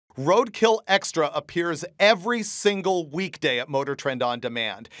Roadkill Extra appears every single weekday at MotorTrend On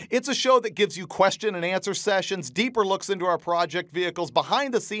Demand. It's a show that gives you question and answer sessions, deeper looks into our project vehicles,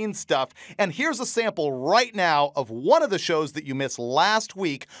 behind the scenes stuff, and here's a sample right now of one of the shows that you missed last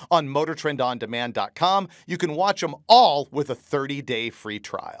week on MotorTrendOnDemand.com. You can watch them all with a 30-day free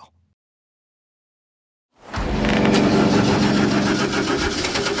trial.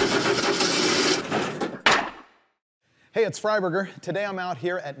 Hey, it's Freiburger. Today I'm out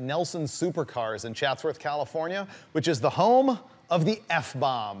here at Nelson Supercars in Chatsworth, California, which is the home of the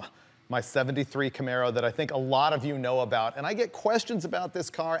F-Bomb, my '73 Camaro that I think a lot of you know about. And I get questions about this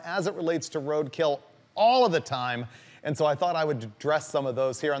car as it relates to Roadkill all of the time. And so I thought I would address some of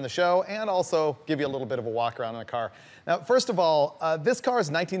those here on the show and also give you a little bit of a walk around in the car. Now, first of all, this car is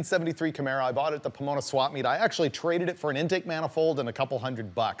a 1973 Camaro. I bought it at the Pomona swap meet. I actually traded it for an intake manifold and a couple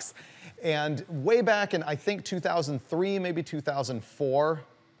 $100. And way back in, I think, 2003, maybe 2004,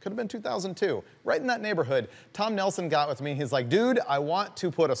 could have been 2002, right in that neighborhood, Tom Nelson got with me. He's like, dude, I want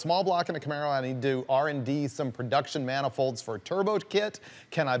to put a small block in a Camaro. I need to do R&D, some production manifolds for a turbo kit.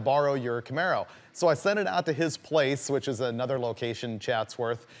 Can I borrow your Camaro? So I sent it out to his place, which is another location,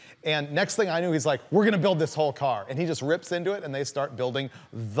 Chatsworth. And next thing I knew, he's like, we're gonna build this whole car. And he just rips into it and they start building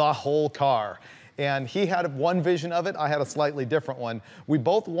the whole car. And he had one vision of it, I had a slightly different one. We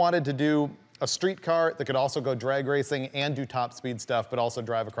both wanted to do a street car that could also go drag racing and do top speed stuff, but also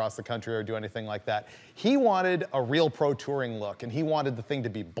drive across the country or do anything like that. He wanted a real pro touring look, and he wanted the thing to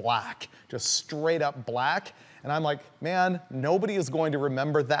be black, just straight up black. And I'm like, man, nobody is going to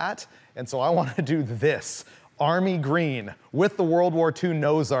remember that. And so I want to do this. Army green with the World War II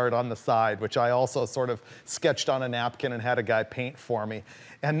nose art on the side, which I also sort of sketched on a napkin and had a guy paint for me.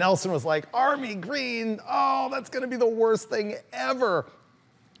 And Nelson was like, Army green, oh, that's gonna be the worst thing ever.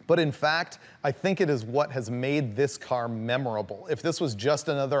 But in fact, I think it is what has made this car memorable. If this was just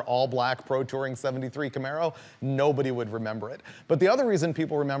another all-black Pro Touring '73 Camaro, nobody would remember it. But the other reason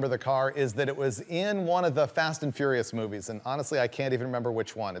people remember the car is that it was in one of the Fast and Furious movies, and honestly, I can't even remember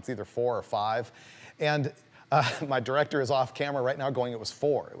which one. It's either 4 or 5. And my director is off camera right now going, it was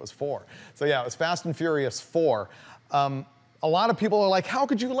 4, it was 4. So yeah, it was Fast and Furious 4. A lot of people are like, how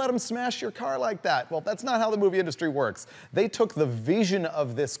could you let him smash your car like that? Well, that's not how the movie industry works. They took the vision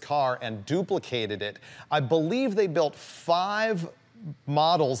of this car and duplicated it. I believe they built 5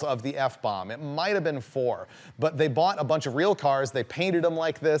 models of the F-Bomb. It might have been 4, but they bought a bunch of real cars, they painted them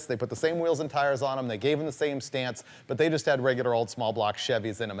like this, they put the same wheels and tires on them, they gave them the same stance, but they just had regular old small block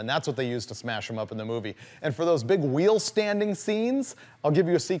Chevys in them, and that's what they used to smash them up in the movie. And for those big wheel standing scenes, I'll give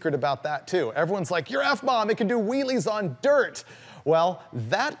you a secret about that too. Everyone's like, your F-Bomb, it can do wheelies on dirt. Well,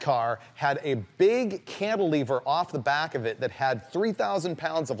 that car had a big cantilever off the back of it that had 3,000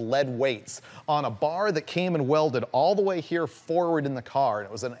 pounds of lead weights on a bar that came and welded all the way here forward in the car, and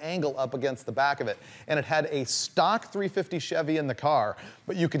it was an angle up against the back of it. And it had a stock 350 Chevy in the car,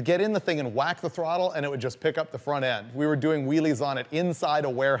 but you could get in the thing and whack the throttle and it would just pick up the front end. We were doing wheelies on it inside a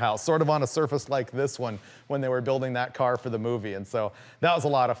warehouse, sort of on a surface like this one when they were building that car for the movie, and so that was a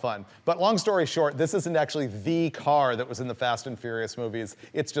lot of fun. But long story short, this isn't actually the car that was in the Fast and Furious movies,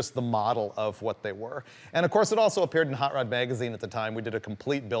 it's just the model of what they were. And of course it also appeared in Hot Rod magazine at the time. We did a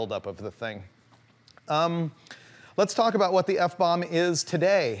complete buildup of the thing. Let's talk about what the F-Bomb is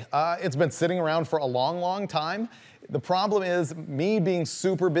today. It's been sitting around for a long, long time. The problem is me being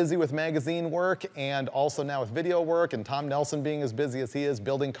super busy with magazine work and also now with video work, and Tom Nelson being as busy as he is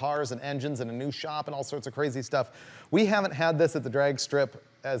building cars and engines and a new shop and all sorts of crazy stuff. We haven't had this at the drag strip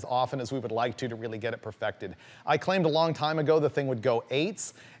as often as we would like to really get it perfected. I claimed a long time ago the thing would go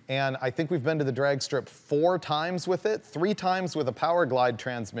 8s, and I think we've been to the drag strip 4 times with it, 3 times with a power glide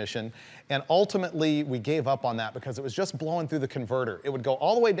transmission, and ultimately we gave up on that because it was just blowing through the converter. It would go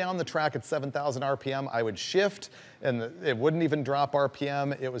all the way down the track at 7,000 RPM. I would shift and it wouldn't even drop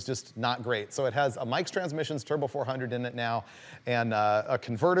RPM. It was just not great. So it has a Mike's Transmissions Turbo 400 in it now, and a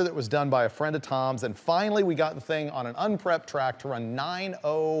converter that was done by a friend of Tom's, and finally we got the thing on an unprepped track to run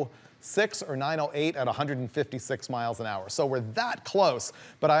 906 or 908 at 156 miles an hour. So we're that close,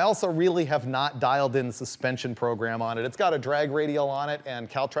 but I also really have not dialed in the suspension program on it. It's got a drag radial on it and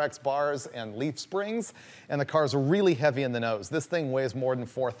Caltrax bars and leaf springs, and the car's really heavy in the nose. This thing weighs more than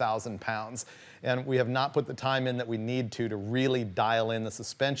 4,000 pounds. And we have not put the time in that we need to really dial in the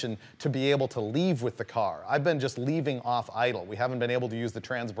suspension to be able to leave with the car. I've been just leaving off idle. We haven't been able to use the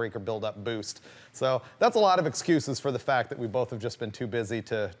trans brake or build up boost. So that's a lot of excuses for the fact that we both have just been too busy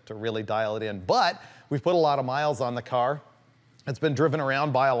to really dial it in. But we've put a lot of miles on the car. It's been driven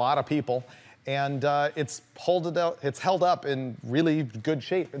around by a lot of people, and it's held up in really good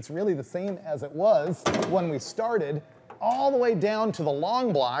shape. It's really the same as it was when we started. all the way down to the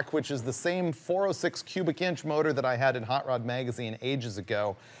long block, which is the same 406 cubic inch motor that I had in Hot Rod Magazine ages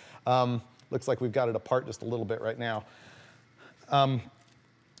ago. Looks like we've got it apart just a little bit right now.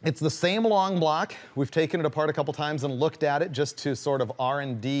 It's the same long block. We've taken it apart a couple times and looked at it just to sort of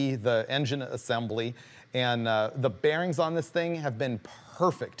R&D the engine assembly. And the bearings on this thing have been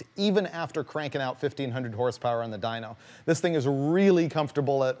perfect, even after cranking out 1,500 horsepower on the dyno. This thing is really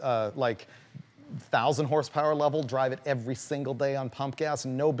comfortable at like 1,000 horsepower level. Drive it every single day on pump gas,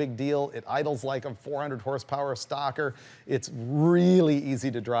 no big deal. It idles like a 400 horsepower stocker. It's really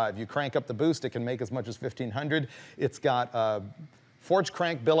easy to drive. You crank up the boost, it can make as much as 1,500. It's got forged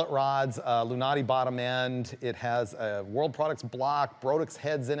crank billet rods, Lunati bottom end. It has a World Products block, Brodix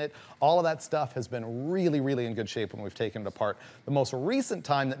heads in it. All of that stuff has been really, really in good shape when we've taken it apart. The most recent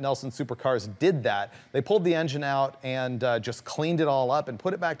time that Nelson Supercars did that, they pulled the engine out and just cleaned it all up and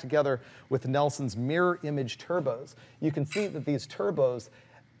put it back together with Nelson's mirror image turbos. You can see that these turbos,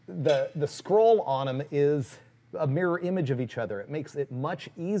 the scroll on them is a mirror image of each other. It makes it much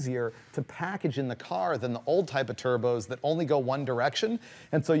easier to package in the car than the old type of turbos that only go one direction.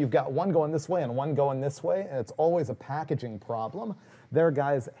 And so you've got one going this way and one going this way, and it's always a packaging problem. Their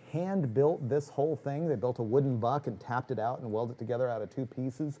guys hand-built this whole thing. They built a wooden buck and tapped it out and welded it together out of two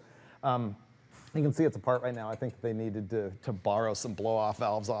pieces. You can see it's apart right now. I think they needed to borrow some blow-off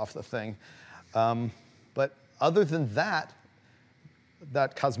valves off the thing. But other than that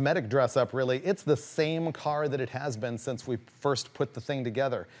cosmetic dress up, really, it's the same car that it has been since we first put the thing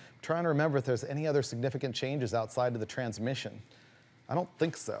together. I'm trying to remember if there's any other significant changes outside of the transmission. I don't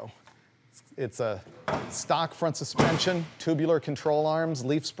think so. It's a stock front suspension, tubular control arms,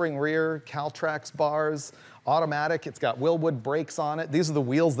 leaf spring rear, Caltrax bars, automatic. It's got Willwood brakes on it. These are the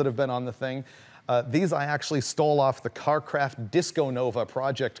wheels that have been on the thing. These I actually stole off the Carcraft Disco Nova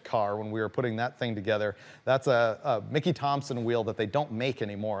project car when we were putting that thing together. That's a Mickey Thompson wheel that they don't make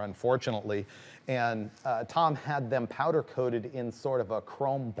anymore, unfortunately. And Tom had them powder coated in sort of a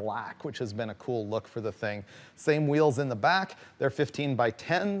chrome black, which has been a cool look for the thing. Same wheels in the back. They're 15 by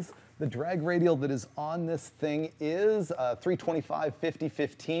 10s. The drag radial that is on this thing is 325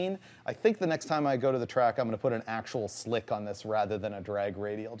 50/15. I think the next time I go to the track, I'm going to put an actual slick on this rather than a drag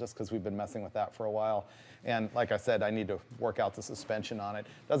radial, just because we've been messing with that for a while. And like I said, I need to work out the suspension on it.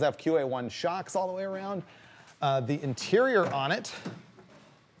 It does have QA1 shocks all the way around. The interior on it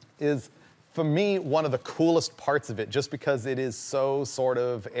is, for me, one of the coolest parts of it, just because it is so sort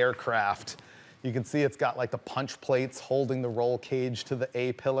of aircraft. You can see it's got like the punch plates holding the roll cage to the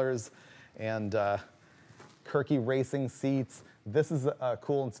A-pillars and Kirky racing seats. This is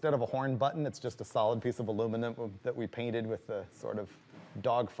cool. Instead of a horn button, it's just a solid piece of aluminum that we painted with the sort of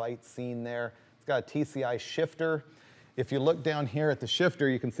dogfight scene there. It's got a TCI shifter. If you look down here at the shifter,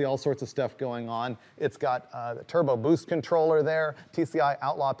 you can see all sorts of stuff going on. It's got the turbo boost controller there, TCI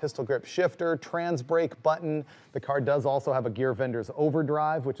Outlaw pistol grip shifter, trans brake button. The car does also have a gear vendor's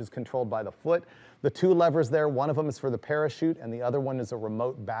overdrive, which is controlled by the foot. The two levers there, one of them is for the parachute and the other one is a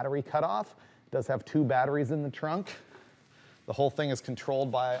remote battery cutoff. It does have two batteries in the trunk. The whole thing is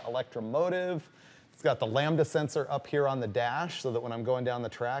controlled by electromotive. It's got the lambda sensor up here on the dash so that when I'm going down the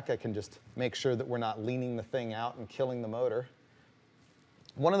track, I can just make sure that we're not leaning the thing out and killing the motor.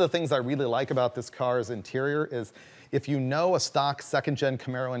 One of the things I really like about this car's interior is if you know a stock second-gen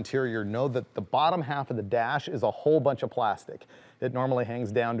Camaro interior, know that the bottom half of the dash is a whole bunch of plastic. It normally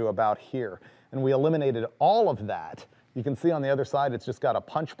hangs down to about here. And we eliminated all of that. You can see on the other side, it's just got a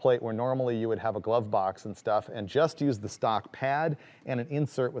punch plate where normally you would have a glove box and stuff, and just use the stock pad and an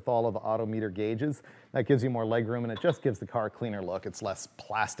insert with all of the odometer gauges. That gives you more legroom, and it just gives the car a cleaner look. It's less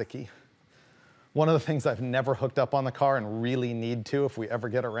plasticky. One of the things I've never hooked up on the car and really need to if we ever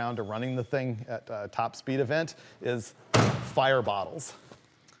get around to running the thing at a top speed event is fire bottles.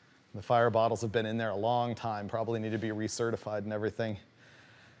 The fire bottles have been in there a long time, probably need to be recertified and everything.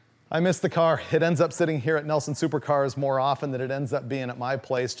 I miss the car. It ends up sitting here at Nelson Supercars more often than it ends up being at my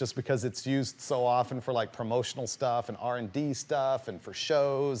place, just because it's used so often for like promotional stuff and R&D stuff and for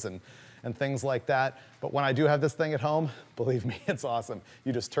shows and things like that. But when I do have this thing at home, believe me, it's awesome.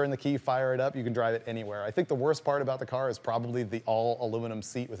 You just turn the key, fire it up, you can drive it anywhere. I think the worst part about the car is probably the all aluminum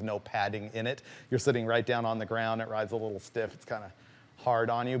seat with no padding in it. You're sitting right down on the ground, it rides a little stiff, it's kind of hard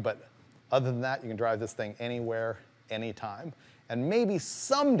on you, but other than that, you can drive this thing anywhere, anytime. And maybe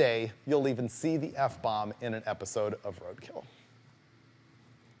someday you'll even see the F-Bomb in an episode of Roadkill.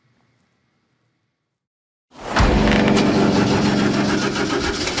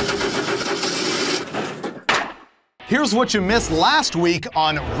 Here's what you missed last week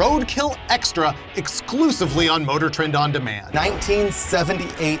on Roadkill Extra, exclusively on MotorTrend On Demand.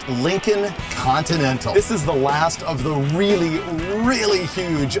 1978 Lincoln Continental. This is the last of the really, really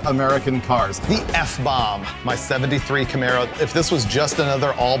huge American cars. The F-Bomb, my 73 Camaro. If this was just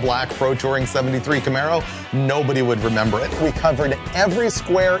another all-black Pro Touring 73 Camaro, nobody would remember it. We covered every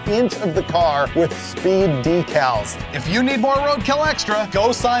square inch of the car with speed decals. If you need more Roadkill Extra,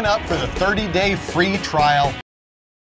 go sign up for the 30-day free trial